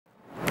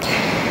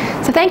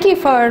So thank you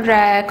for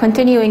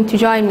continuing to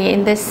join me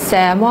in this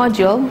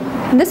module.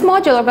 In this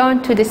module, we're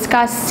going to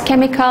discuss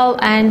chemical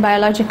and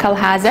biological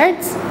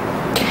hazards.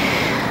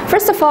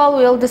 First of all,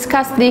 we'll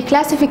discuss the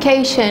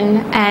classification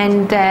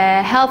and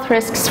health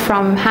risks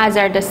from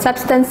hazardous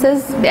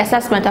substances, the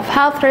assessment of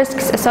health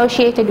risks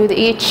associated with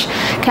each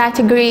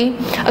category,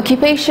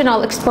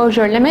 occupational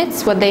exposure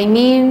limits, what they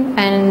mean,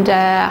 and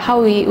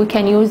how we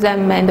can use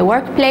them in the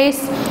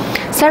workplace,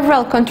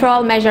 several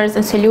control measures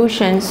and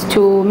solutions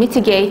to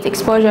mitigate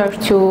exposure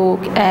to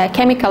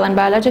chemical and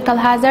biological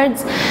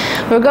hazards.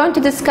 We're going to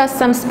discuss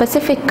some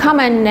specific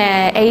common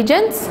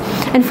agents,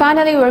 and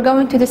finally we're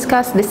going to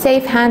discuss the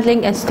safe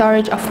handling and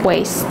storage of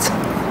waste.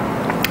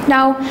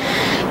 Now,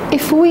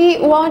 if we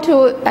want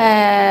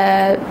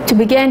to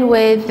begin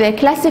with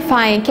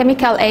classifying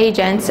chemical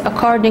agents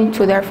according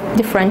to their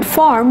different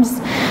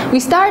forms, we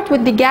start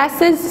with the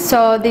gases.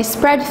 So they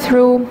spread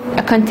through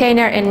a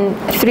container in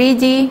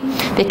 3D.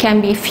 They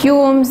can be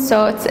fumes,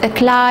 so it's a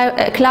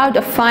cloud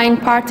of fine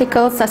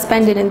particles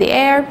suspended in the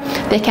air.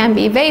 They can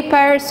be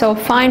vapor, so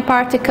fine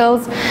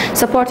particles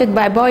supported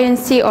by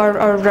buoyancy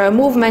or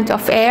movement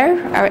of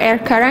air or air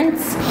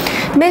currents.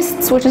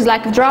 Mists, which is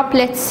like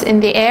droplets in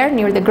the air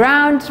near the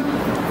ground.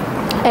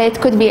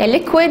 It could be a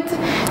liquid,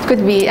 it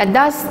could be a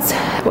dust,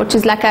 which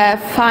is like a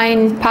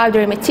fine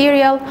powdery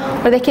material,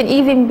 or they can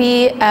even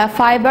be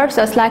fiber,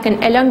 so it's like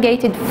an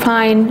elongated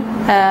fine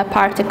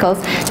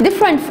particles.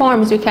 Different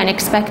forms we can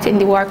expect in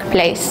the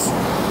workplace.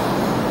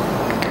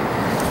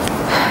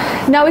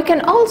 Now we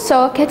can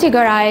also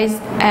categorize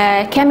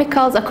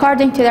chemicals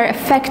according to their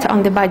effect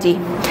on the body.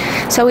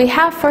 So we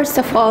have, first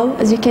of all,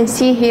 as you can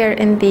see here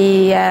in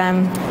the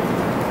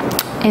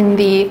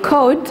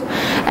code,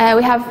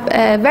 we have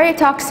very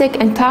toxic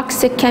and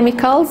toxic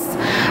chemicals.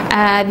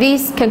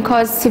 These can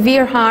cause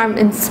severe harm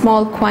in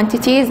small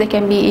quantities. They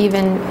can be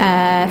even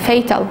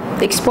fatal.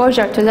 The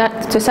exposure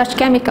to such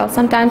chemicals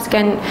sometimes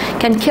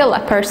can kill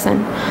a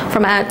person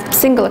from a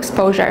single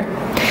exposure.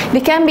 They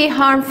can be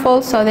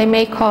harmful, so they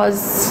may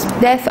cause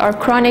death or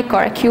chronic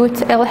or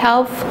acute ill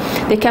health.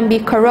 They can be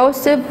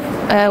corrosive,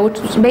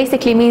 which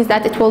basically means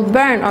that it will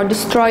burn or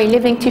destroy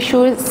living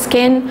tissues,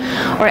 skin,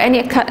 or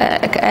any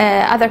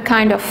other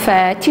kind of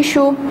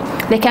tissue.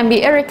 They can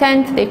be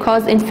irritant, they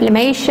cause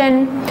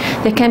inflammation.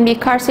 They can be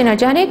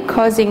carcinogenic,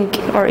 causing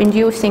or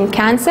inducing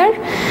cancer.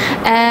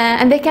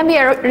 And they can be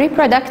a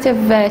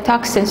reproductive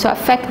toxin, so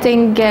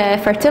affecting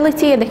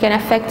fertility, and they can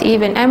affect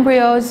even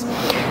embryos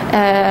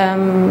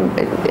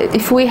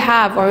if we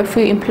have or if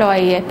we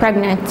employ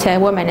pregnant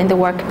women in the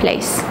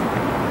workplace.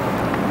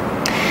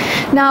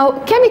 Now,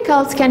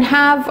 chemicals can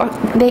have, or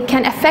they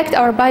can affect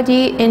our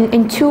body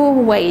in two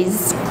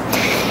ways.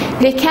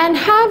 They can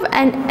have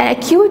an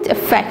acute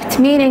effect,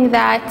 meaning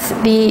that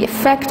the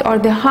effect or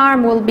the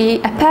harm will be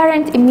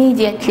apparent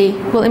immediately.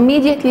 We'll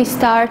immediately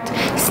start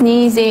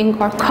sneezing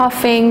or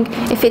coughing.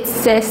 If it's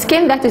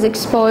skin that is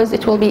exposed,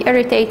 it will be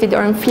irritated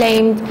or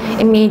inflamed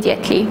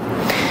immediately.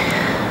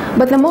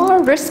 But the more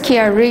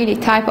riskier really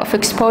type of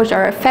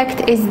exposure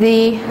effect is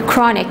the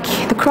chronic.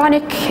 The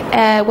chronic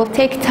will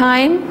take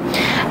time,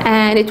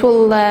 and it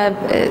will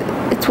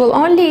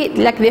only,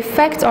 like the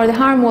effect or the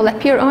harm will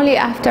appear only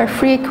after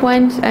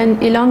frequent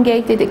and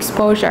elongated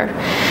exposure.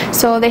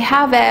 So they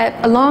have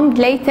a long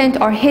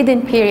latent or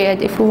hidden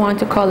period, if we want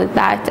to call it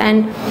that.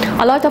 And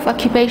a lot of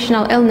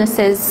occupational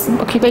illnesses,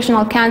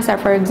 occupational cancer,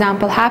 for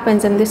example,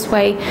 happens in this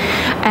way,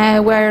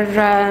 where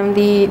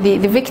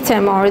the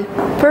victim or the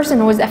person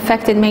who is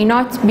affected may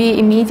not be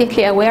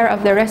immediately aware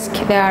of the risk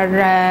they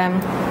are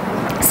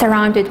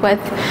surrounded with.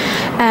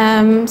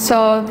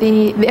 So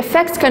the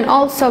effects can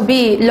also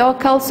be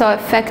local, so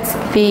affects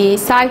the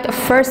site of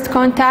first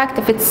contact,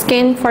 if it's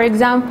skin, for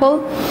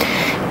example.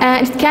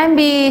 It can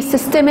be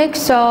systemic,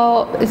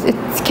 so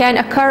it can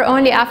occur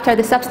only after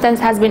the substance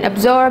has been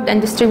absorbed and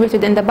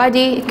distributed in the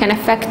body. It can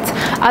affect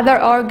other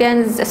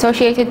organs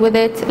associated with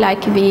it,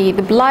 like the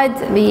blood,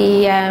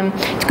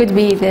 it could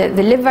be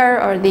the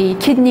liver or the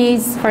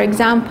kidneys, for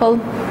example.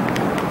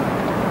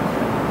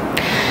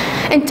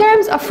 In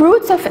terms of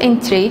routes of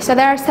entry, so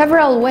there are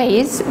several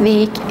ways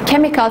the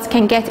chemicals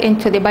can get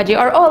into the body,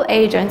 or all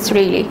agents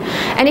really,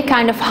 any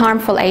kind of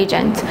harmful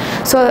agent.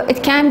 So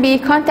it can be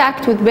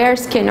contact with bare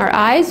skin or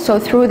eyes, so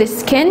through the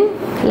skin,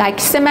 like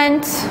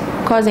cement,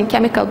 causing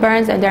chemical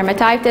burns and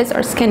dermatitis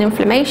or skin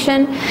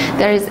inflammation.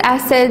 There is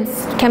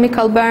acids,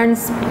 chemical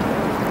burns.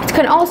 It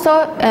can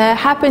also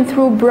happen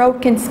through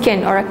broken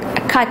skin or a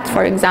cut,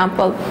 for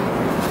example.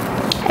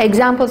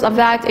 Examples of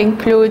that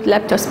include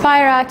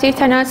leptospira,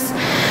 tetanus,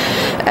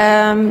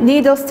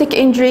 needle stick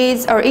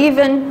injuries, or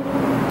even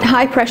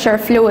high pressure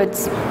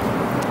fluids.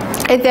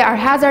 If they are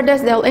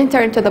hazardous, they'll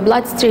enter into the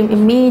bloodstream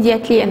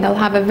immediately, and they'll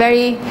have a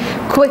very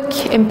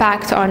quick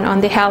impact on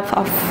the health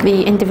of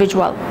the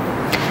individual.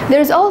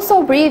 There's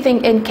also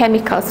breathing in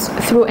chemicals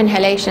through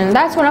inhalation.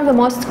 That's one of the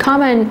most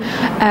common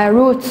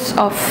routes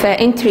of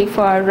entry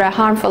for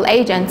harmful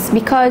agents,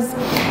 because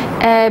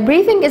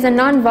breathing is a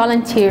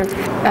non-volunteer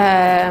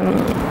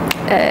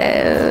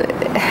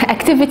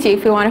activity,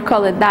 if you want to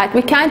call it that.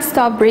 We can't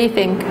stop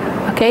breathing.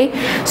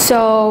 Okay,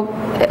 so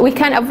we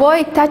can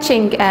avoid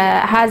touching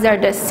a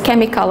hazardous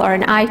chemical or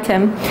an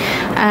item,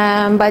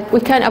 but we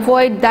can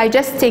avoid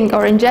digesting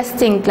or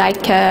ingesting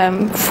like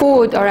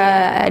food or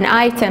an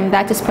item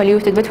that is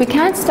polluted, but we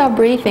can't stop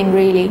breathing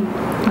really.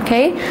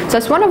 Okay, so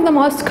it's one of the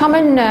most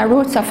common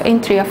routes of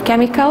entry of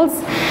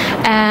chemicals,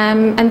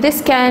 and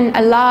this can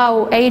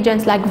allow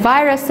agents like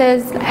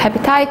viruses,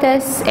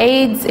 hepatitis,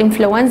 AIDS,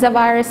 influenza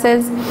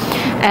viruses,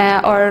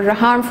 or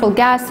harmful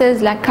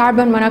gases like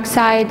carbon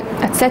monoxide,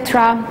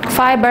 etc.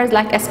 Fibers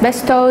like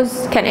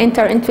asbestos can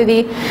enter into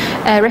the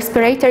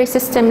respiratory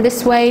system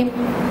this way.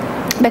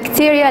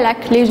 Bacteria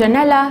like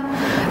Legionella,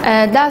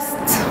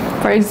 dust,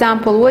 for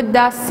example, wood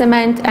dust,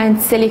 cement,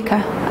 and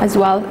silica as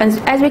well.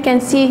 As we can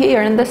see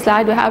here in this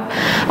slide, we have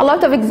a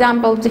lot of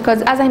examples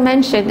because, as I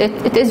mentioned,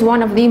 it is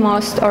one of the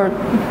most, or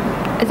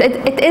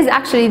it is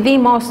actually the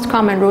most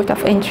common route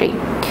of entry.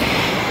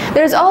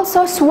 There's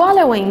also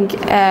swallowing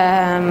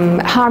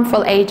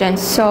harmful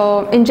agents,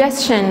 so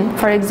ingestion,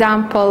 for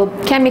example,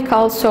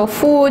 chemicals, so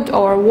food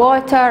or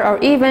water or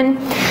even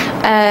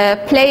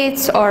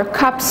plates or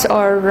cups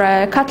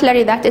or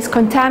cutlery that is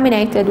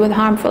contaminated with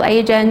harmful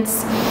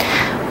agents.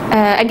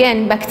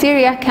 Again,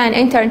 bacteria can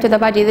enter into the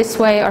body this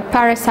way, or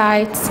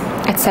parasites,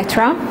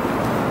 etc.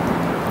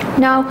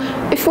 Now,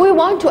 if we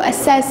want to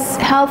assess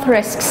health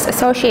risks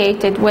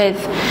associated with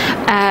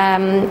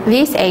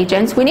these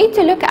agents, we need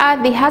to look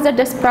at the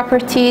hazardous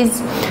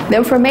properties, the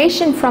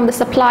information from the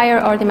supplier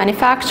or the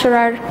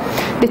manufacturer,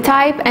 the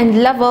type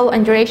and level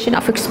and duration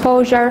of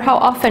exposure, how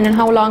often and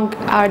how long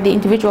are the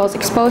individuals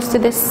exposed to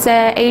this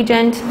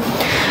agent,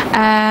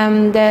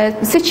 the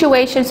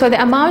situation, so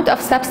the amount of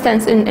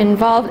substance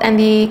involved, and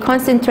the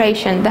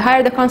concentration. The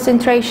higher the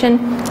concentration,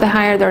 the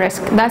higher the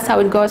risk. That's how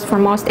it goes for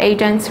most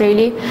agents,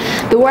 really.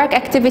 The work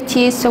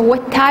activities, so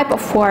what type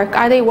of work?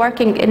 Are they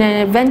working in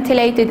a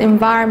ventilated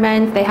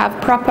environment? They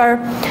have proper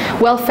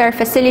welfare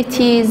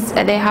facilities?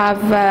 They have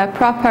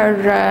proper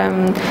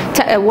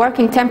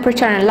working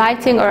temperature and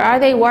lighting? Or are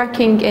they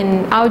working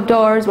in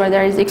outdoors where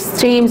there is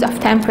extremes of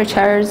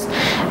temperatures?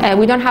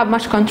 We don't have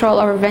much control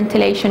over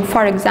ventilation,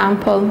 for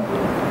example.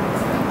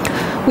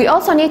 We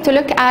also need to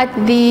look at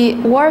the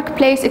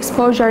workplace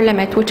exposure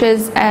limit, which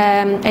is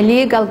a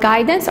legal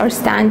guidance or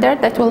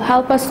standard that will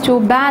help us to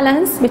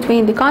balance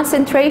between the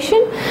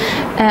concentration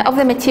of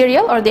the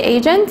material or the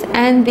agent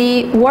and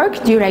the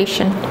work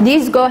duration.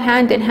 These go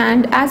hand in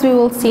hand, as we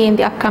will see in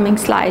the upcoming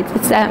slides.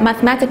 It's a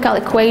mathematical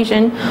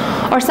equation,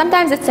 or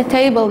sometimes it's a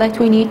table that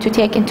we need to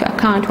take into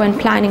account when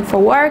planning for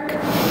work.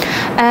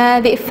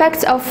 The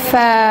effects of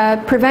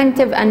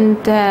preventive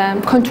and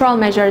control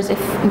measures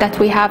that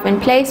we have in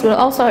place. We'll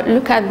also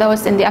look at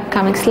those in the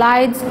upcoming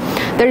slides.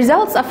 The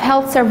results of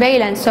health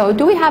surveillance. So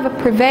do we have a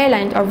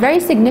prevalent or very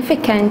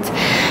significant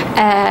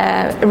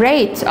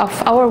rate of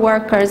our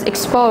workers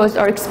exposed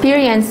or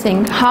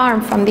experiencing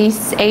harm from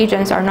these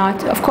agents or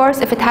not? Of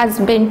course, if it has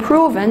been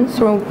proven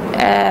through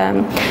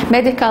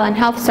medical and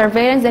health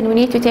surveillance, then we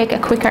need to take a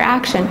quicker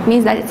action. It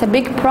means that it's a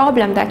big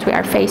problem that we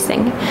are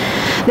facing.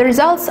 The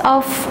results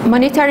of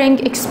monitoring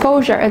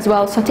exposure as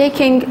well, so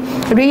taking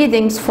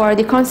readings for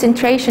the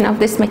concentration of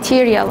this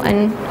material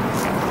and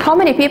how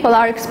many people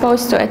are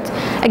exposed to it.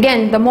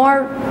 Again,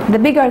 the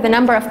bigger the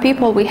number of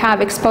people we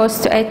have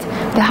exposed to it,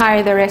 the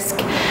higher the risk.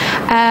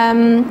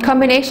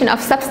 Combination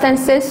of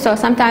substances, so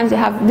sometimes you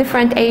have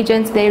different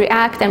agents, they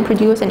react and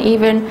produce an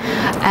even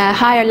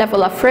higher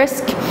level of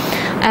risk.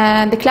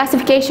 The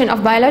classification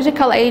of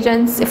biological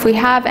agents, if we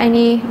have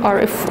any, or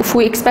if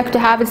we expect to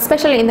have,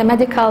 especially in the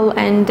medical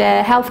and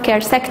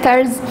healthcare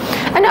sectors,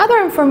 and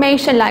other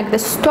information like the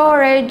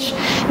storage,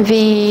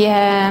 the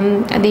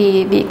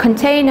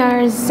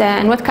containers,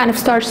 and what kind of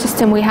storage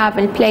system we have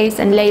in place,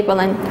 and label,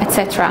 and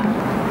etc.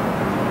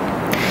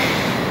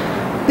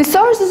 The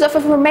sources of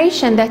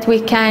information that we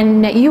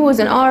can use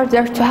in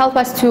order to help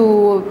us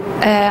to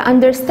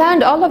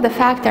understand all of the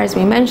factors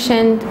we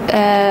mentioned,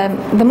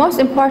 the most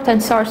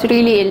important source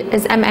really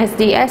is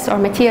MSDS, or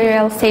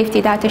Material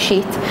Safety Data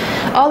Sheet.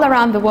 All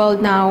around the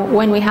world now,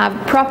 when we have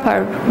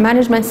proper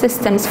management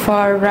systems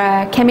for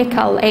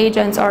chemical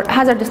agents or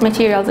hazardous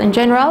materials in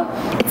general,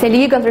 it's a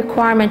legal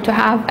requirement to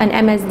have an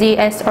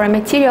MSDS, or a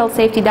Material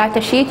Safety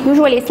Data Sheet.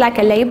 Usually it's like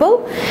a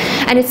label,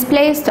 and it's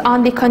placed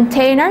on the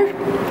container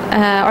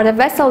or the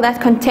vessel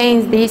that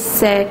contains these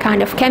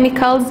kind of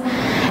chemicals.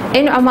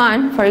 In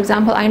Oman, for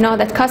example, I know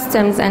that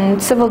customs and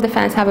civil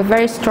defense have a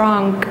very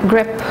strong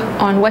grip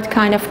on what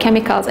kind of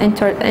chemicals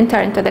enter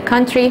into the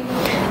country.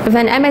 If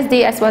an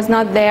MSDS was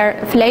not there,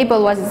 if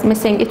label was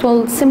missing, it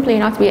will simply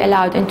not be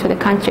allowed into the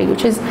country,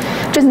 which is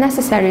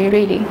necessary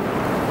really.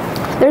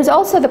 There's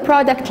also the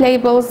product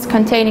labels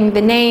containing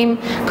the name,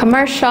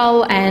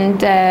 commercial, and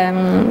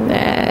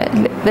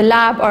the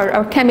lab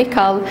or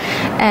chemical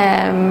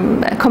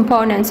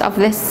components of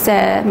this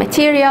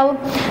material.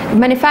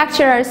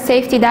 Manufacturer's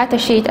safety data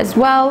sheet as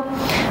well.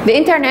 The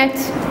internet,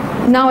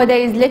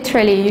 nowadays,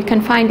 literally, you can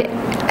find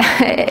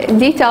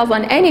details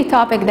on any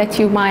topic that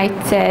you might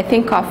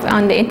think of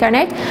on the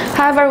internet.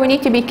 However, we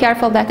need to be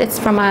careful that it's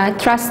from a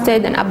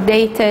trusted and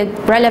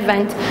updated,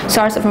 relevant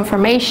source of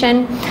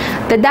information.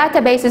 the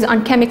databases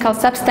on chemical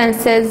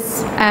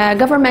substances,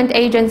 government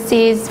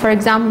agencies, for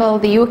example,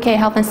 the UK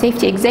Health and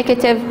Safety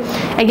Executive.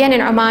 Again,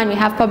 in Oman, we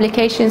have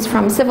publications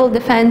from civil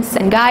defense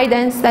and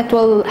guidance that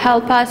will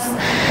help us,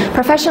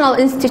 professional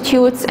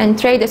institutes and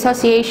trade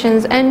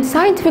associations, and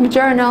scientific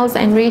journals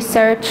and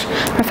research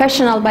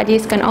professional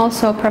bodies can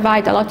also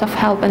provide a lot of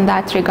help in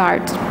that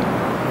regard.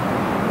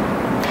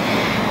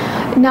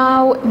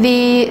 Now,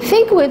 the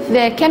thing with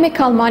the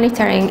chemical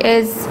monitoring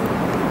is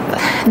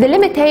the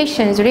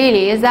limitations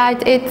really is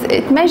that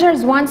it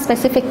measures one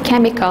specific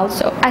chemical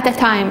at a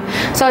time.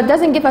 So it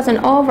doesn't give us an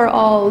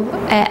overall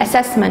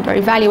assessment or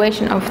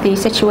evaluation of the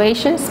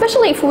situation,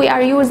 especially if we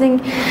are using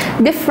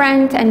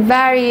different and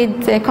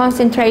varied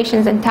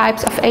concentrations and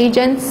types of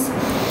agents.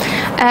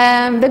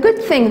 The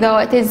good thing though,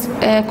 it is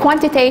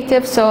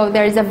quantitative, so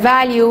there is a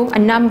value, a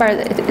number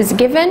that is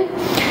given.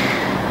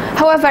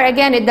 However,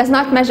 again, it does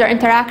not measure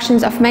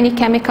interactions of many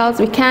chemicals.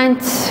 We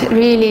can't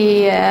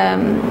really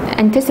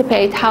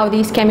anticipate how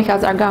these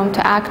chemicals are going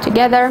to act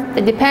together.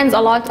 It depends a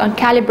lot on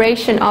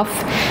calibration of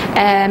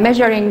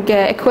measuring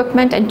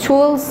equipment and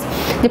tools.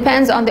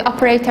 Depends on the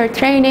operator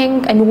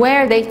training and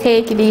where they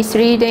take these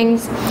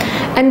readings.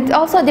 And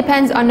also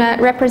depends on a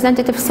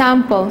representative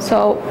sample.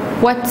 So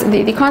what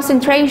the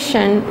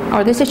concentration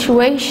or the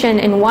situation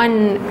in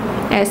one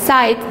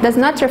site does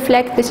not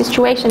reflect the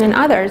situation in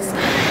others.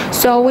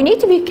 So we need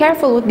to be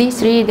careful with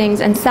these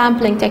readings and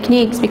sampling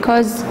techniques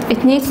because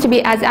it needs to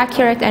be as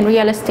accurate and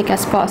realistic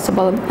as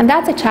possible. And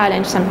that's a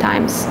challenge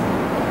sometimes.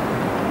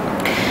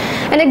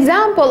 An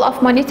example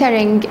of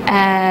monitoring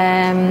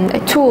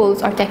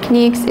tools or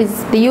techniques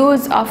is the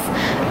use of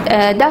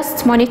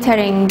dust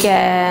monitoring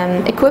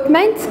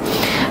equipment.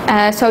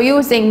 So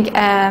using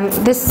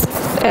this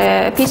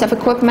piece of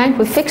equipment,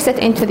 we fix it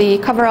into the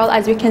coverall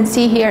as we can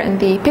see here in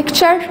the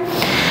picture.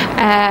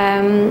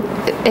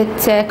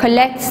 It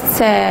collects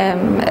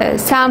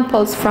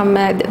samples from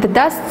the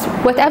dust,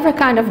 whatever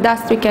kind of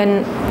dust we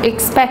can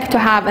expect to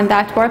have in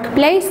that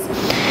workplace.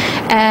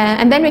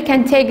 And then we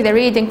can take the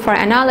reading for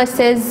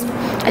analysis,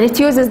 and it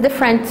uses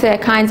different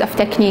kinds of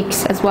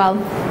techniques as well.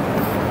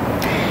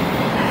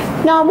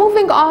 Now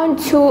moving on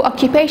to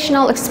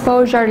occupational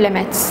exposure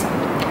limits.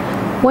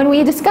 When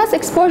we discuss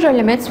exposure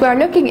limits, we are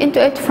looking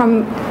into it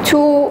from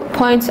 2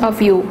 points of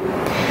view.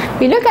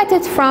 We look at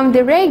it from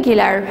the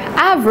regular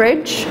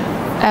average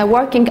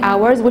working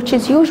hours, which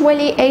is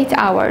usually 8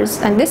 hours,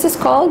 and this is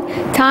called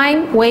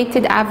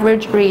time-weighted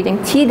average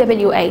reading,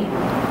 TWA.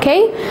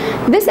 Okay?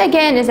 This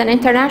again is an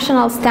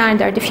international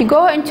standard. If you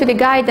go into the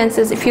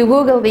guidances, if you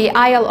Google the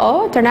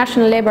ILO,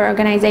 International Labour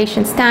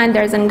Organization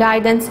standards and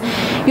guidance,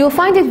 you'll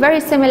find it very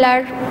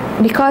similar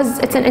because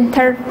it's an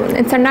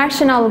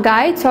international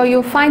guide, so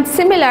you'll find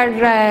similar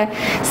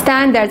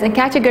standards and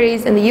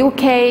categories in the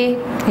UK,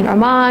 in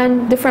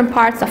Oman, different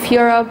parts of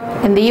Europe,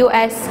 in the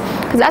US.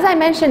 Because as I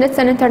mentioned, it's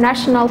an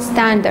international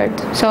standard,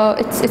 so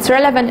it's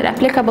relevant and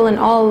applicable in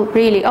all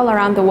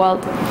around the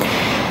world.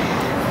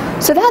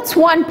 So that's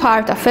one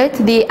part of it,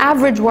 the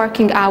average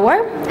working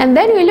hour. And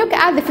then we look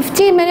at the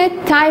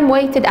 15-minute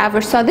time-weighted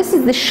average. So this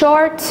is the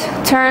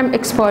short-term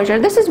exposure.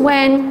 This is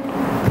when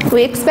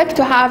we expect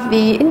to have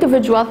the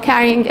individual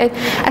carrying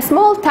a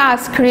small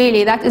task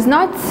really that is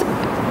not,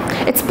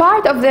 it's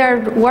part of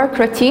their work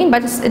routine,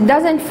 but it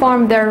doesn't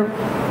form their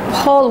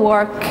whole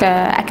work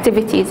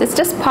activities. It's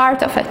just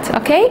part of it,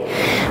 okay?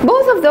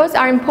 Both of those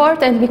are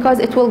important because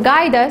it will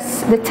guide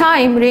us. The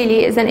time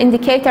really is an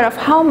indicator of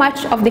how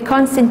much of the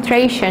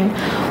concentration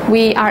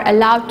we are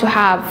allowed to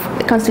have,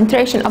 the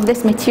concentration of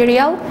this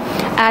material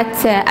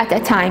at a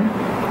time.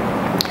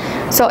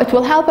 So it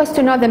will help us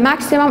to know the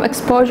maximum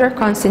exposure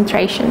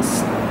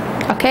concentrations.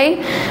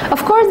 Okay?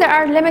 Of course, there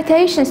are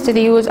limitations to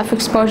the use of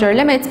exposure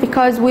limits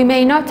because we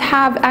may not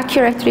have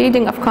accurate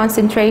reading of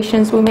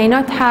concentrations, we may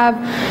not have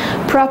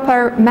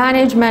proper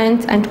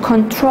management and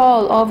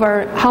control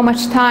over how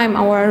much time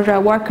our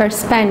workers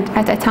spend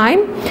at a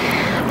time.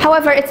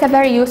 However, it's a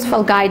very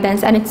useful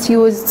guidance and it's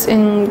used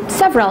in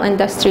several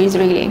industries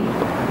really.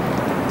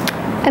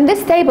 In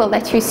this table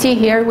that you see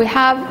here, we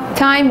have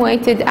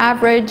time-weighted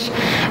average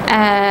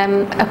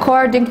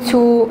according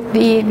to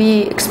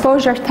the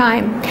exposure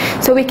time.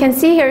 So we can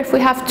see here if we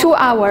have 2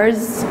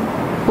 hours,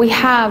 we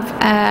have,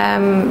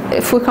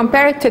 if we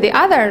compare it to the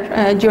other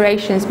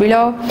durations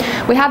below,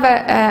 we have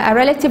a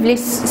relatively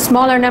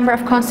smaller number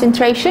of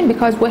concentration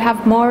because we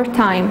have more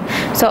time.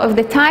 So if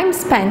the time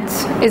spent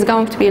is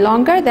going to be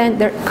longer, then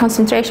the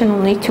concentration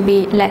will need to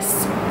be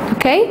less.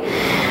 Okay?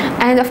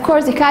 And of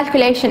course the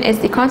calculation is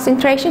the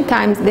concentration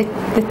times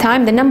the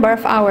time, the number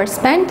of hours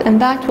spent, and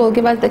that will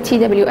give us the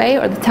TWA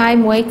or the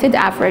time weighted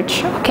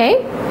average.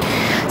 Okay?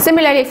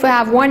 Similarly, if we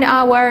have 1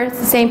 hour, it's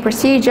the same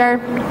procedure.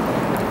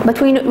 But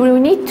we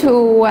need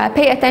to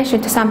pay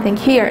attention to something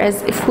here,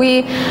 is if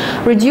we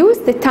reduce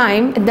the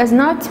time, it does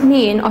not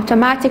mean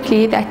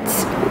automatically that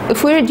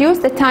if we reduce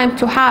the time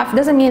to half,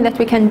 doesn't mean that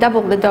we can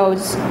double the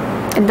dose.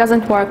 It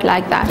doesn't work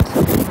like that.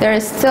 There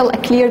is still a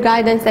clear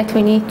guidance that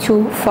we need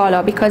to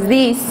follow because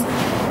these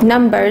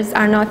numbers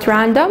are not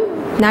random.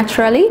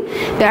 naturally.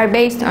 They are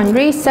based on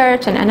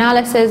research and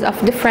analysis of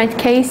different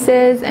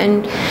cases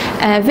and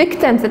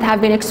victims that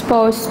have been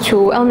exposed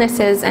to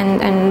illnesses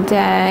and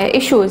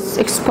issues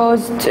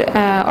exposed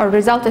or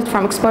resulted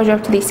from exposure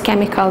to these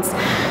chemicals.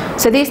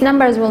 So these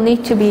numbers will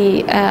need to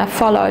be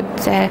followed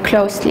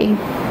closely.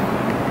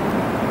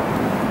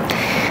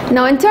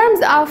 Now, in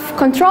terms of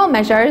control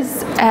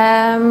measures,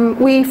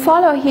 we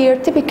follow here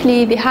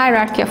typically the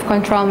hierarchy of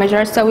control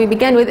measures. So we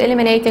begin with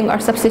eliminating or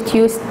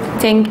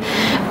substituting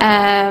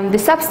the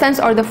substance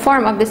or the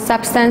form of the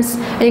substance.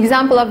 An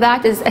example of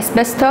that is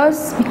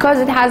asbestos, because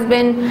it has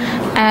been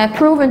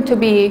proven to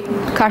be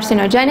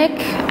carcinogenic,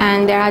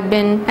 and there had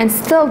been, and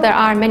still there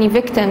are many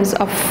victims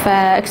of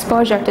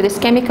exposure to this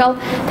chemical.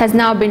 It has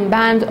now been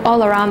banned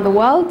all around the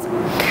world.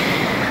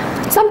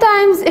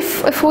 Sometimes,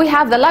 if we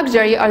have the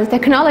luxury or the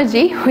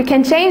technology, we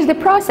can change the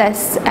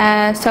process.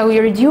 So we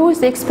reduce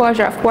the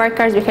exposure of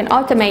workers, we can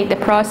automate the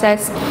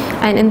process,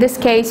 and in this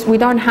case, we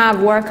don't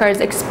have workers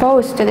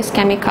exposed to this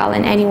chemical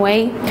in any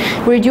way.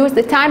 We reduce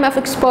the time of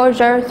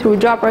exposure through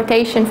job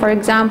rotation, for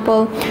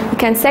example. We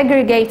can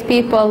segregate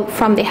people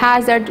from the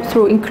hazard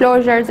through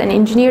enclosures and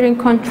engineering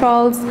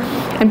controls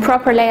and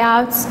proper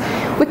layouts.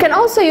 We can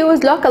also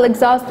use local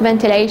exhaust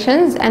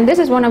ventilations, and this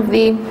is one of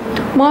the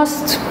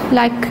most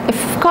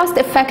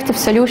cost-effective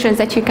solutions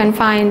that you can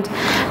find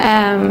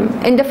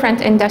in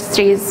different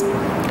industries.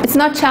 It's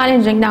not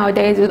challenging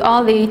nowadays with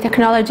all the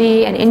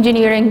technology and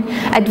engineering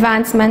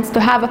advancements to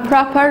have a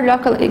proper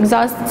local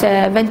exhaust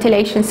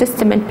ventilation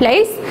system in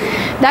place.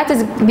 That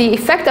is, the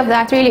effect of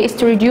that really is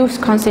to reduce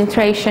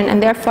concentration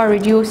and therefore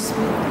reduce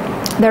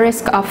the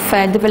risk of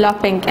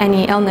developing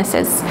any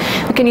illnesses.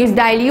 We can use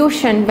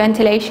dilution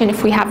ventilation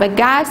if we have a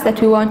gas that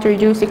we want to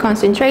reduce the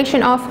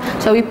concentration of,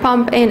 so we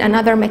pump in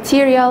another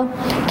material.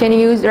 We can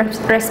use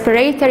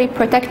respiratory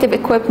protective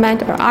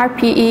equipment, or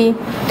RPE.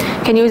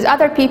 We can use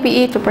other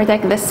PPE to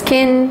protect the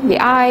skin, the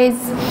eyes.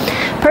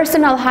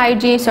 Personal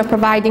hygiene, so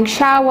providing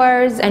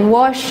showers and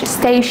wash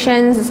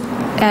stations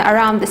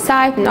around the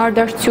site in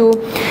order to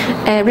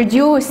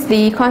reduce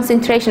the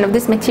concentration of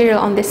this material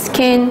on the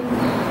skin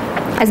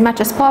as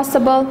much as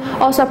possible.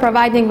 Also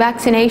providing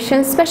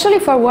vaccinations, especially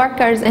for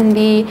workers in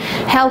the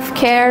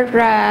healthcare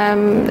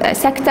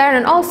sector,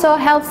 and also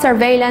health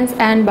surveillance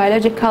and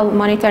biological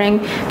monitoring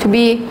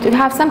to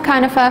have some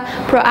kind of a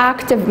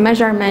proactive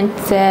measurement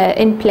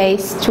in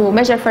place to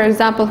measure, for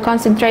example,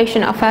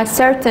 concentration of a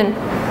certain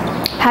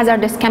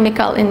hazardous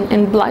chemical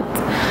in blood.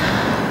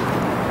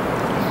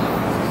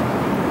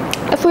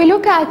 If we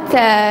look at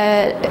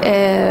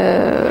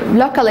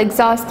local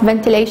exhaust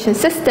ventilation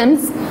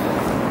systems,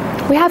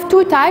 we have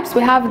two types.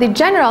 We have the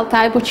general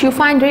type, which you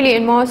find really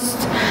in most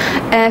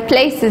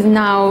places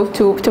now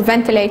to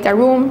ventilate a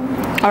room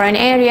or an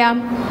area.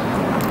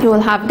 You will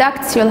have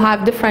ducts, you'll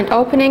have different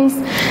openings.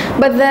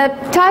 But the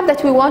type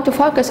that we want to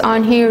focus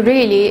on here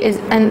really is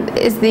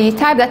the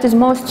type that is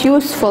most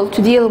useful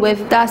to deal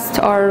with dust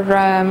or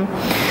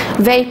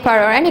vapor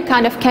or any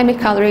kind of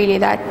chemical really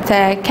that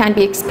can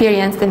be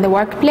experienced in the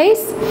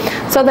workplace.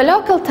 So the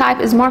local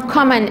type is more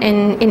common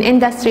in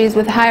industries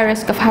with high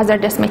risk of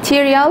hazardous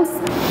materials.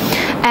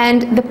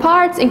 And the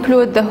parts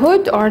include the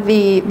hood or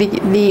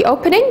the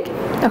opening,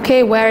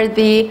 okay, where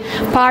the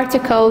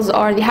particles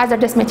or the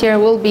hazardous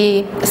material will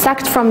be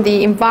sucked from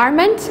the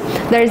environment.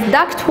 There is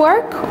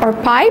ductwork or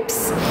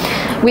pipes.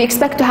 We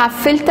expect to have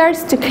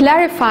filters to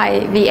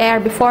clarify the air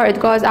before it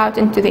goes out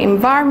into the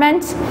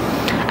environment.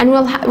 And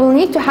we'll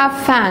need to have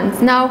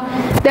fans. Now,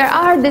 there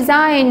are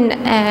design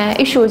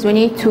issues we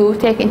need to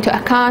take into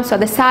account, so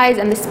the size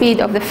and the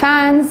speed of the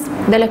fans,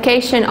 the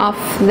location of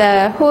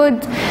the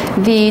hood,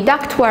 the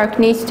ductwork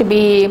needs to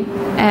be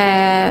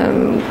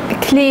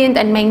cleaned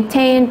and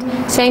maintained,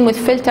 same with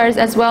filters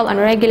as well on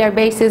a regular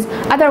basis.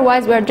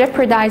 Otherwise, we're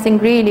jeopardizing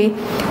really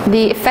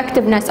the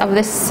effectiveness of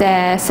this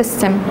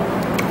system.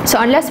 So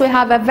unless we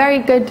have a very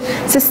good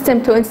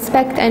system to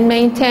inspect and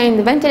maintain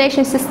the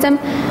ventilation system,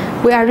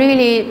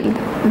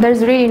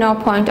 there's really no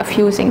point of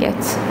using it.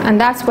 And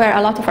that's where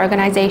a lot of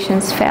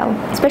organizations fail,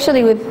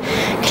 especially with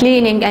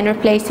cleaning and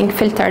replacing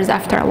filters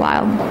after a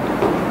while.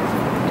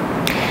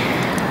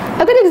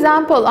 A good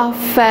example of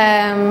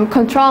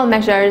control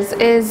measures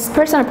is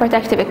personal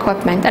protective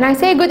equipment. And I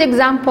say a good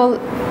example,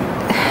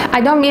 I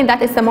don't mean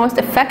that it's the most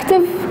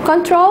effective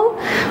control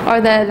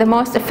or the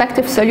most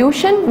effective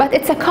solution, but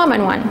it's a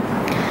common one.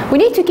 We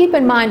need to keep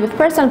in mind with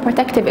personal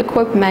protective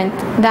equipment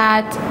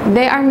that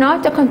they are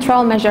not a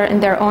control measure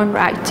in their own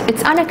right.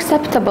 It's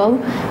unacceptable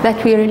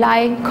that we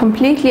rely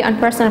completely on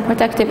personal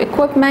protective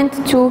equipment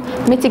to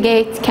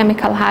mitigate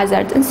chemical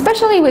hazards,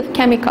 especially with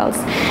chemicals,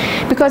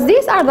 because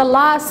these are the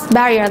last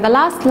barrier, the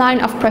last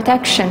line of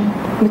protection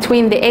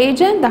between the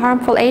agent, the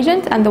harmful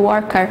agent, and the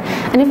worker.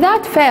 And if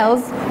that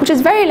fails, which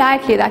is very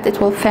likely that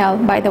it will fail,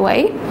 by the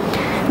way,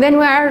 then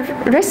we are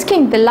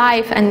risking the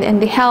life and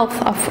the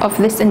health of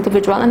this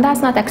individual, and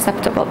that's not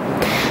acceptable.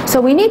 So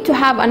we need to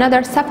have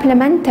another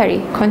supplementary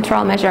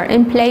control measure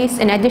in place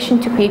in addition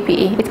to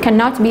PPE. It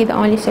cannot be the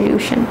only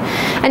solution.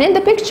 And in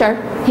the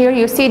picture here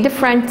you see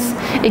different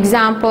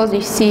examples.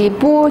 You see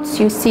boots,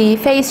 you see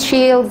face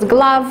shields,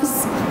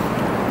 gloves,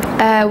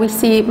 We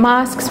see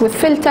masks with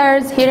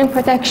filters, hearing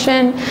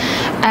protection,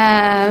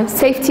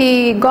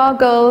 safety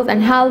goggles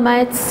and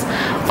helmets.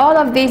 All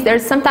of these,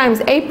 there's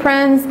sometimes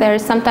aprons,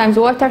 there's sometimes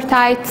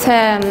watertight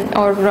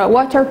or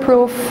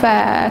waterproof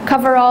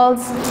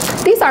coveralls.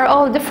 These are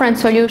all different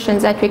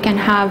solutions that we can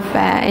have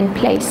in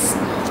place.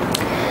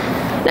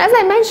 As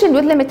I mentioned,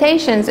 with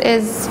limitations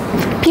is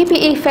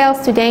PPE fails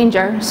to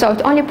danger, so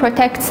it only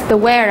protects the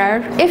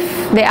wearer if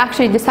they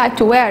actually decide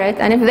to wear it,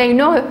 and if they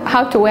know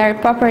how to wear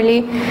it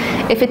properly.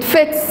 If it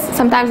fits,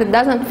 sometimes it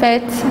doesn't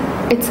fit,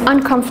 it's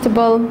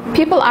uncomfortable.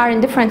 People are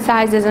in different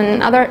sizes,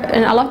 and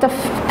a lot of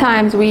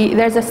times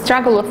there's a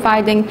struggle of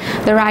finding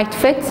the right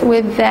fit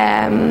with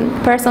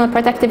personal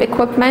protective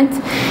equipment.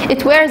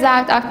 It wears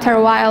out after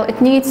a while,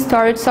 it needs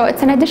storage, so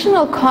it's an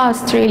additional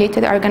cost really to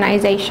the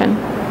organization.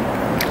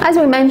 As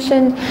we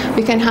mentioned,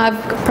 we can have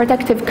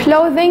protective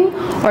clothing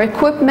or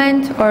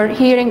equipment or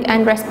hearing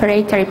and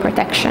respiratory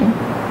protection.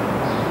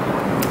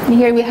 And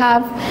here we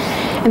have,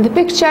 in the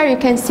picture, you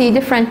can see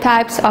different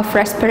types of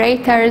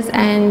respirators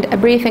and a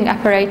breathing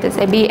apparatus,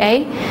 a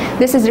BA.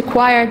 This is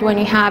required when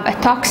you have a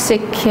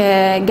toxic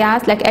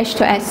gas like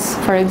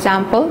H2S, for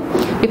example,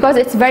 because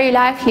it's very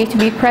likely to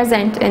be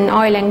present in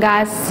oil and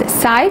gas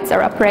sites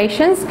or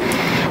operations.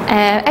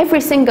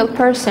 Every single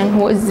person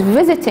who is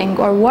visiting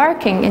or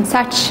working in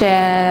such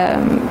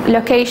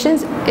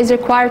locations is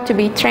required to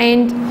be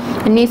trained,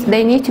 and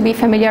they need to be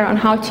familiar on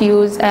how to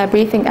use a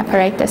breathing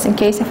apparatus in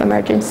case of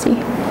emergency.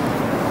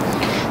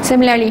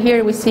 Similarly,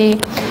 here we see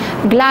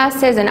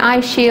glasses and eye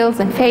shields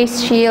and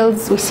face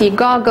shields. We see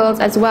goggles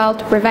as well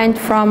to prevent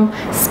from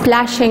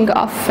splashing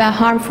of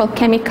harmful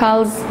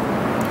chemicals.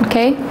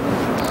 Okay.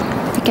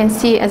 You can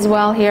see as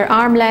well here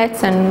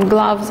armlets and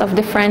gloves of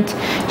different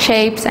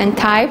shapes and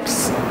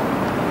types.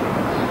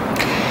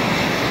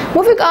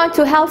 Moving on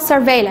to health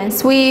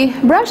surveillance. We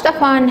brushed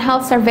upon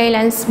health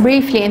surveillance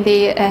briefly in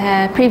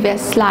the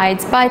previous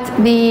slides, but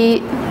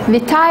the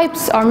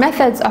types or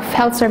methods of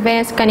health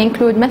surveillance can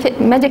include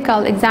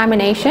medical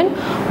examination,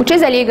 which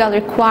is a legal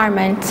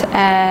requirement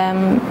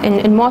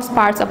in most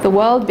parts of the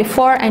world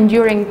before and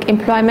during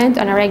employment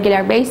on a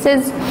regular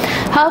basis.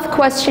 Health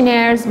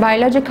questionnaires,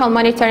 biological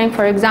monitoring,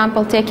 for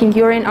example, taking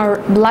urine or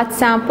blood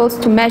samples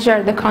to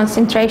measure the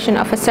concentration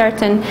of a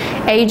certain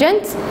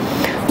agent.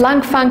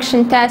 Lung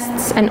function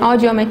tests and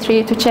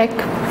audiometry to check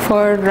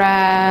for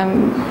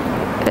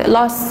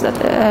loss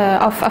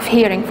of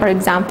hearing, for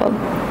example.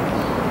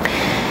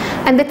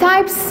 And the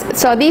types,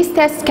 so these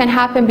tests can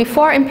happen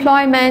before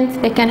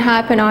employment, they can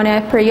happen on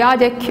a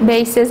periodic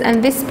basis,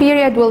 and this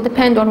period will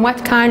depend on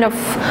what kind of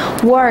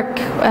work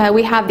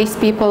we have these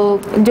people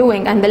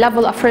doing and the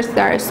level of risk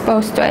they are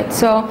exposed to it.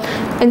 So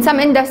in some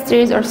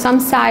industries or some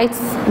sites,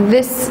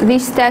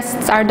 these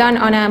tests are done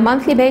on a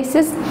monthly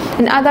basis.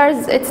 In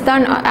others, it's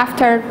done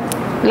after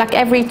like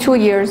every 2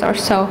 years or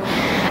so.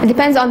 It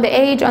depends on the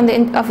age of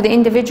the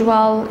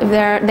individual, if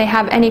they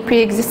have any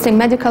pre-existing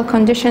medical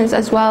conditions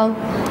as well.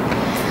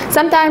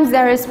 Sometimes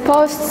there is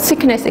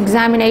post-sickness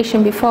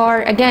examination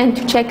before, again,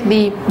 to check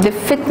the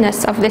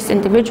fitness of this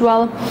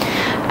individual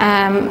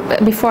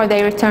before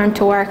they return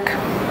to work.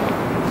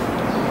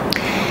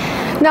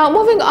 Now,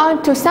 moving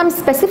on to some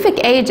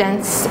specific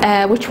agents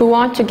which we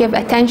want to give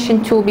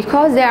attention to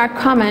because they are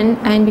common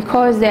and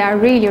because they are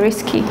really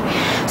risky.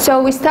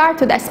 So we start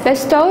with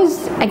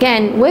asbestos.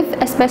 Again,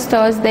 with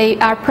asbestos, they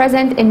are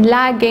present in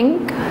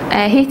lagging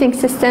heating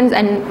systems,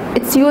 and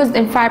it's used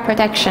in fire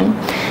protection.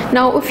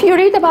 Now, if you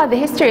read about the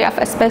history of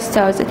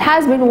asbestos, it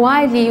has been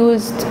widely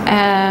used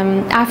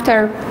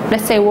after,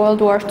 let's say, World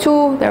War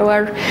II. There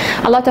were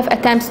a lot of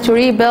attempts to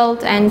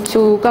rebuild and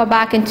to go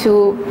back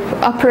into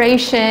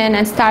operation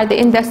and start the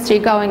industry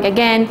going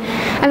again.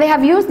 And they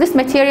have used this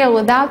material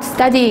without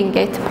studying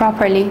it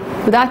properly,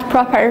 without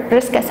proper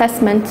risk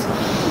assessment.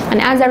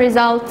 And as a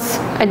result,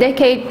 a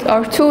decade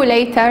or two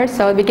later,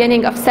 so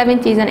beginning of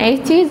 70s and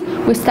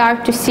 80s, we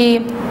start to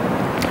see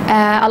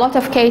a lot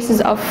of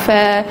cases of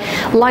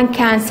lung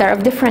cancer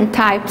of different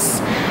types.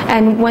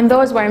 And when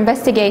those were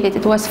investigated,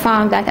 it was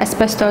found that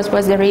asbestos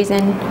was the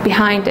reason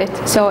behind it.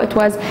 So it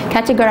was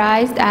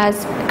categorized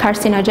as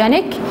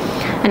carcinogenic.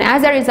 And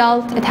as a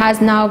result, it has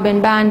now been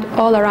banned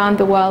all around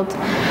the world.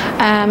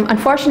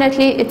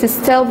 Unfortunately, it is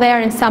still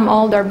there in some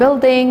older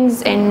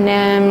buildings, in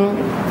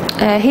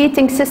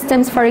heating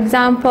systems, for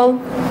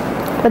example.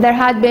 But there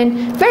had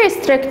been very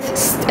strict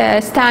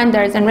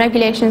standards and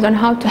regulations on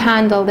how to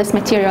handle this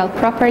material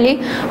properly.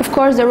 Of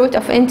course, the route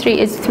of entry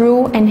is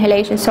through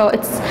inhalation. So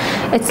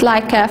it's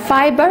like a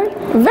fiber,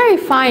 very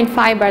fine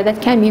fiber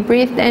that can be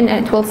breathed in,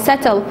 and it will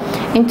settle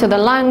into the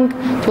lung.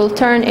 It will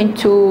turn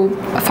into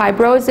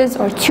fibrosis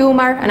or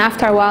tumor, and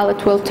after a while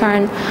it will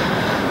turn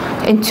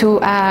into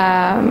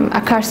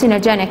a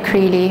carcinogenic,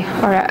 really,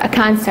 or a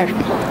cancer.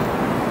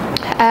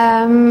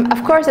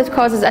 Of course, it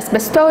causes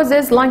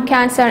asbestosis, lung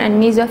cancer,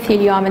 and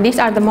mesothelioma. And these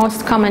are the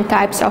most common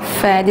types of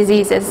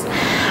diseases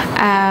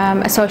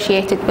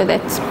associated with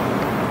it.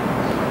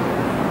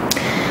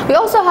 We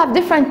also have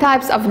different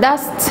types of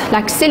dust,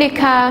 like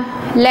silica,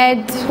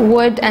 lead,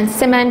 wood, and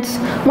cement.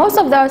 Most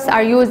of those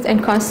are used in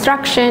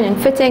construction, in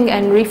fitting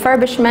and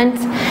refurbishment.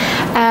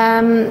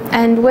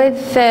 And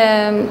with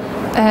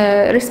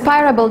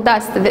respirable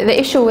dust, the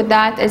issue with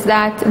that is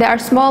that they are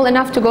small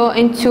enough to go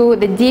into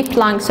the deep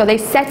lungs, so they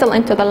settle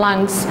into the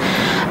lungs.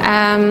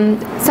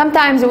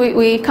 Sometimes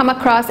we come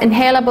across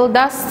inhalable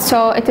dust,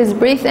 so it is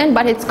breathed in,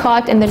 but it's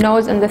caught in the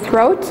nose and the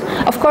throat.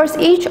 Of course,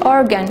 each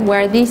organ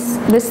where this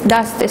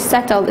dust is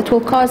settled, it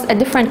will cause a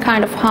different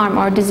kind of harm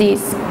or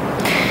disease.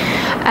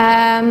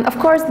 Of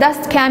course,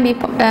 dust can be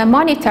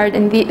monitored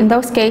in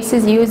those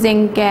cases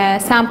using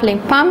sampling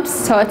pumps,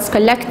 so it's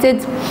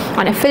collected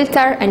on a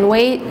filter and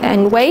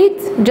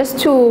weighed just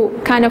to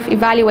kind of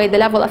evaluate the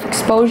level of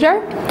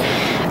exposure.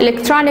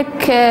 Electronic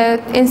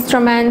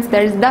instruments,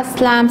 there's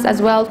dust lamps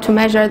as well to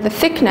measure the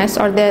thickness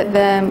or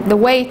the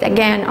weight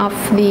again of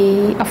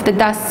the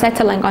dust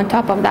settling on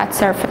top of that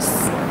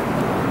surface.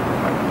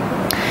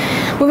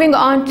 Moving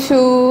on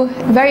to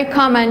very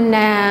common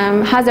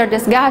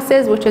hazardous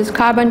gases, which is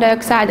carbon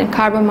dioxide and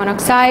carbon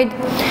monoxide.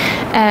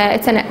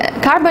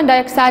 Carbon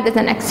dioxide is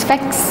an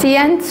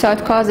asphyxiant, so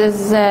it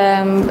causes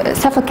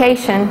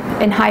suffocation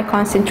in high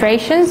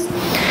concentrations.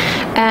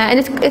 And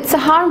it's a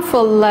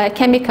harmful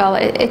chemical.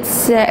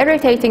 It's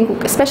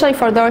irritating, especially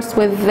for those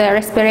with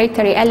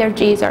respiratory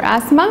allergies or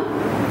asthma.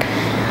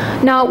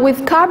 Now,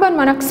 with carbon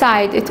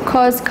monoxide, it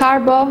causes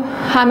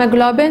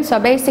carbohemoglobin, so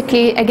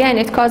basically, again,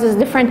 it causes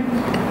different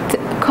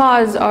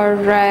cause or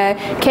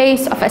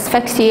case of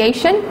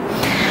asphyxiation.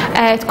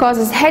 It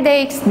causes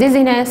headaches,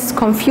 dizziness,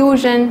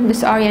 confusion,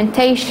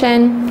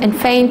 disorientation, and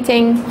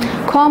fainting,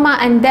 coma,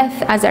 and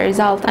death as a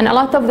result. And a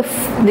lot of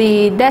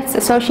the deaths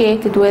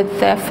associated with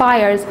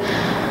fires,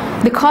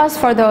 the cause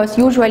for those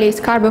usually is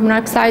carbon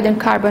monoxide and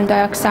carbon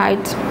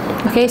dioxide.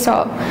 Okay,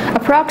 so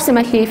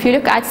approximately, if you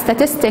look at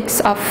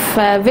statistics of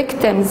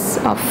victims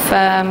of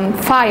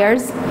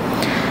fires,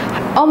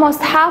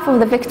 almost half of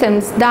the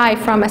victims die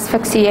from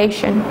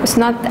asphyxiation. It's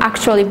not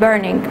actually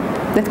burning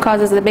that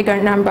causes the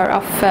bigger number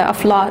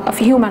of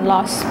human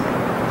loss.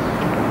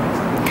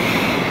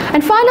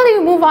 And finally,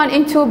 we move on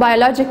into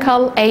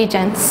biological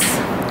agents.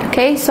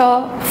 Okay,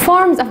 so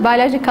forms of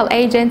biological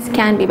agents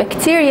can be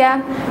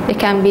bacteria, they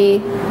can be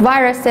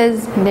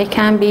viruses, they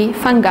can be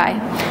fungi.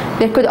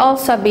 They could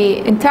also be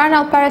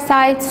internal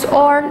parasites,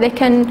 or they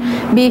can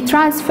be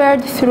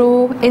transferred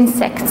through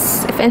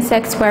insects, if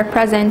insects were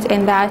present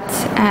in that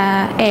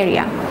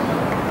area.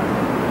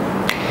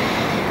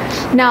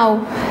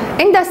 Now,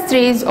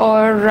 industries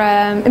or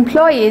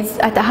employees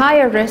at a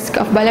higher risk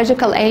of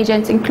biological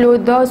agents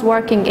include those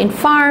working in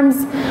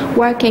farms,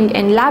 working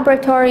in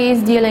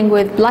laboratories, dealing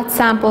with blood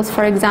samples,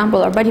 for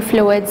example, or body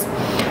fluids,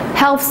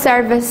 health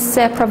service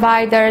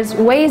providers,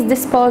 waste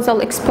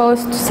disposal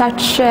exposed to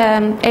such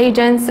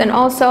agents, and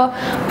also,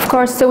 of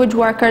course, sewage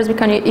workers. You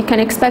can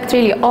expect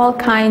really all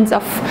kinds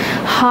of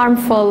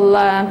harmful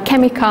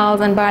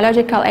chemicals and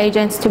biological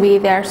agents to be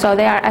there. So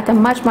they are at a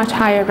much, much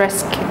higher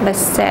risk,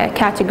 this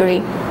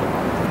category.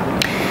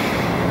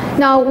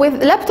 Now,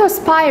 with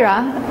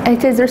Leptospira,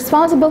 it is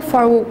responsible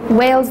for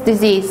Wales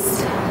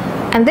disease.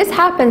 And this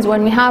happens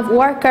when we have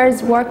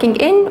workers working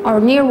in or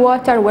near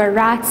water where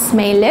rats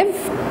may live.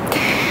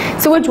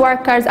 Sewage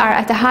workers are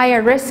at a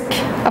higher risk.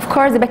 Of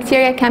course, the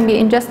bacteria can be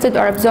ingested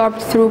or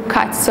absorbed through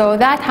cuts. So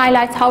that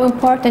highlights how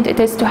important it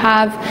is to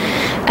have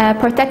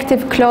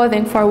protective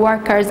clothing for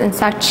workers in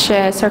such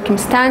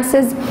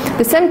circumstances.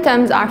 The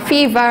symptoms are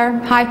fever,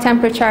 high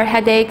temperature,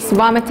 headaches,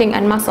 vomiting,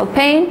 and muscle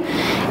pain.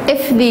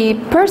 If the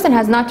person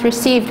has not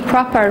received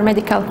proper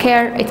medical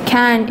care, it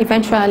can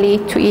eventually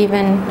lead to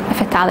even a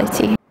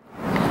fatality.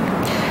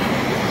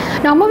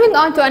 Now, moving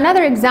on to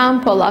another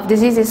example of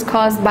diseases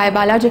caused by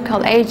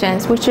biological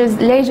agents, which is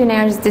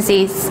Legionnaire's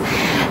disease.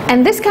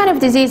 And this kind of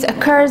disease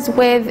occurs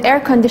with air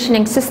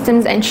conditioning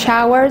systems and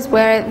showers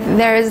where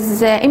there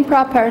is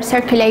improper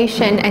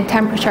circulation and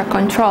temperature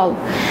control.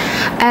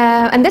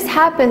 And this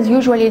happens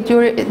usually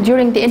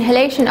during the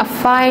inhalation of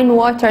fine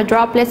water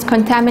droplets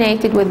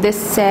contaminated with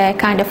this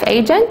kind of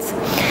agent.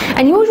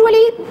 And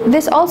usually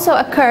this also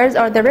occurs,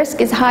 or the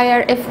risk is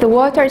higher, if the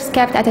water is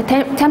kept at a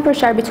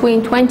temperature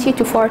between 20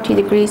 to 40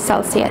 degrees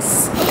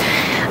Celsius.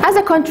 As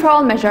a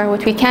control measure,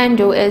 what we can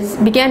do is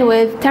begin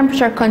with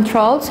temperature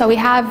control. So we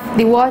have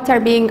the water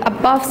being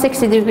above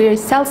 60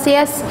 degrees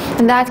Celsius.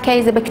 In that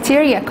case, the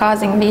bacteria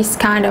causing these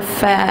kind of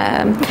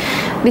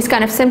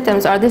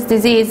symptoms or this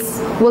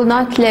disease will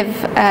not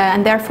live,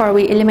 and therefore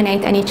we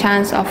eliminate any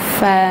chance of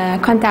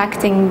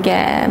contacting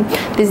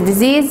this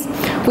disease.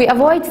 We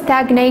avoid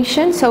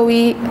stagnation, so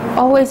we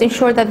always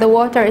ensure that the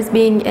water is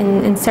being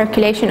in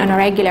circulation on a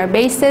regular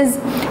basis.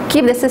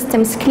 Keep the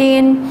systems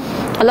clean.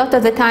 A lot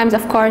of the times,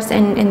 of course,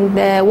 in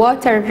the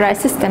water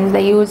systems,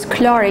 they use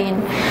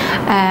chlorine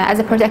as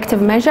a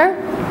protective measure.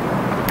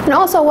 And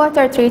also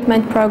water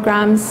treatment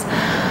programs.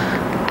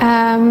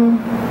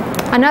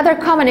 Another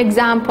common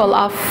example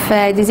of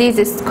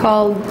diseases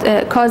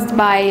caused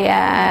by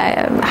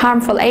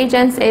harmful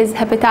agents is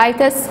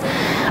hepatitis.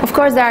 Of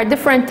course, there are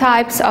different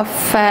types of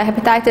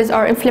hepatitis,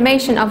 or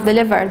inflammation of the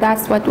liver.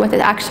 That's what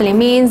it actually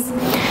means.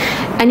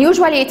 And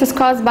usually it is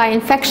caused by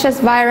infectious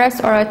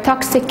virus or a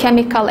toxic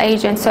chemical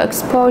agent. So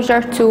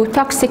exposure to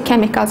toxic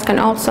chemicals can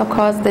also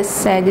cause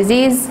this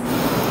disease.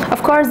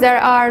 Of course, there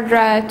are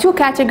two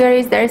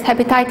categories. There is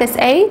hepatitis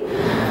A,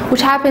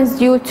 which happens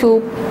due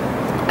to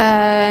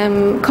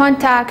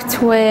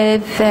contact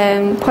with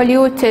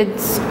polluted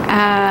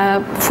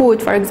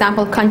food, for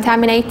example,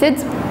 contaminated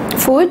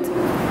food.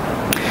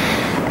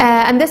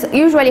 And this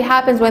usually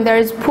happens when there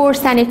is poor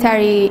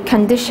sanitary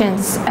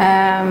conditions.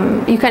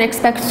 You can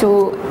expect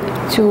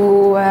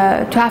to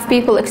have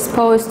people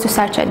exposed to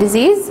such a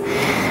disease.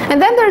 And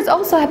then there's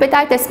also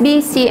hepatitis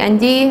B, C, and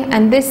D,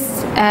 and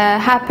this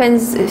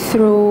happens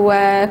through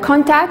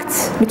contact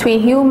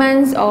between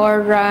humans,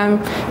 or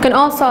can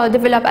also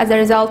develop as a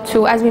result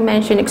to, as we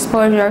mentioned,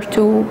 exposure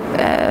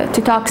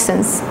to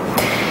toxins.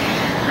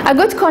 A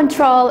good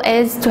control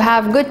is to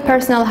have good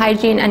personal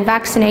hygiene and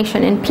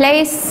vaccination in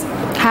place.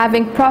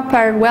 Having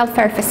proper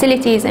welfare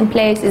facilities in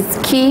place is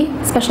key,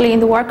 especially in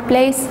the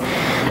workplace.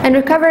 And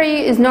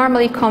recovery is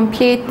normally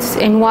complete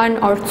in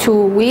 1 or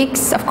 2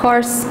 weeks. Of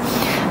course,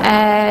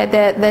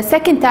 the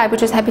second type,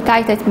 which is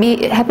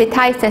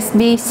hepatitis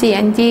B, C,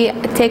 and D,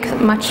 take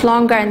much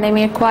longer, and they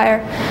may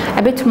require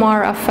a bit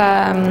more of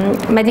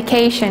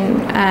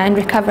medication and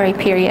recovery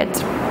period.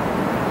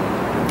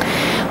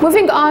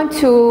 Moving on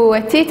to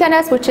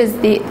tetanus, which is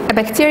a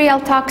bacterial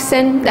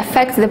toxin that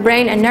affects the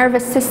brain and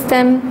nervous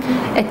system.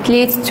 It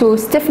leads to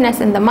stiffness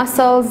in the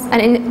muscles,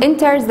 and it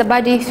enters the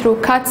body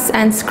through cuts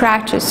and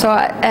scratches. So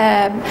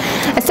a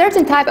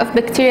certain type of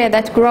bacteria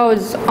that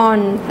grows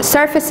on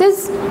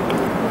surfaces,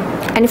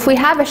 and if we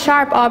have a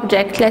sharp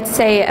object, let's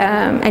say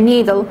a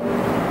needle,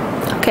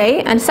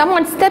 okay, and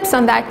someone steps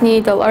on that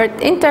needle, or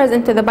it enters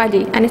into the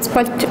body and it's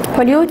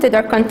polluted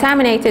or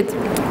contaminated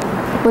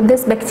with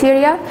this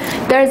bacteria,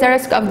 there is a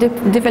risk of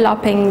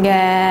developing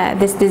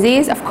this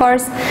disease. Of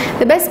course,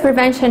 the best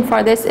prevention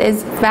for this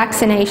is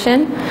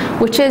vaccination,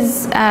 which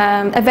is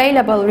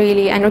available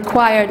really and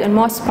required in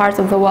most parts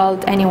of the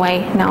world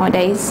anyway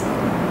nowadays.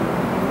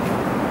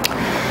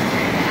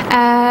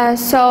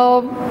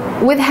 So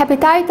with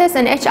hepatitis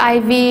and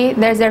HIV,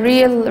 there's a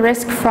real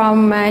risk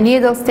from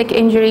needle stick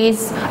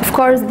injuries. Of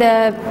course,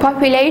 the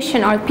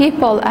population or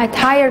people at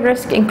higher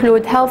risk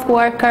include health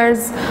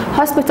workers,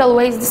 hospital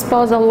waste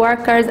disposal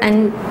workers,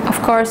 and of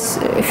course,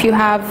 if you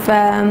have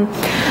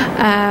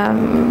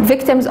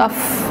victims of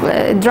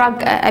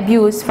drug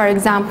abuse, for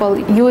example,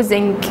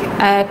 using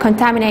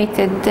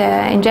contaminated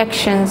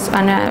injections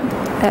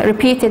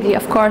repeatedly,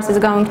 of course, is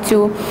going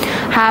to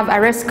have a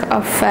risk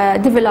of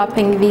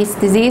developing these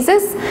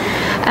diseases.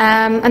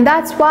 And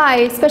that's why,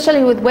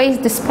 especially with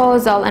waste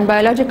disposal and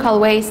biological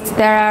waste,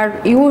 there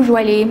are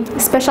usually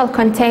special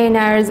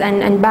containers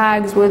and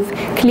bags with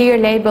clear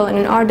labeling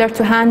in order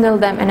to handle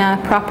them in a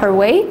proper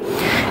way.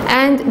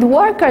 And the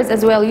workers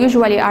as well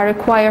usually are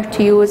required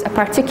to use a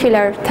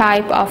particular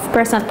type of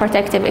personal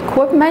protective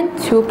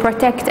equipment to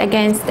protect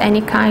against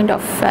any kind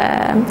of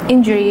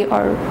injury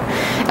or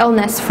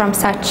illness from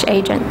such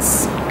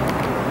agents.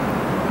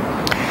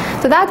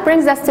 So that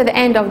brings us to the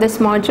end of this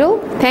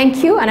module.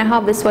 Thank you, and I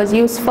hope this was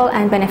useful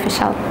and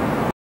beneficial.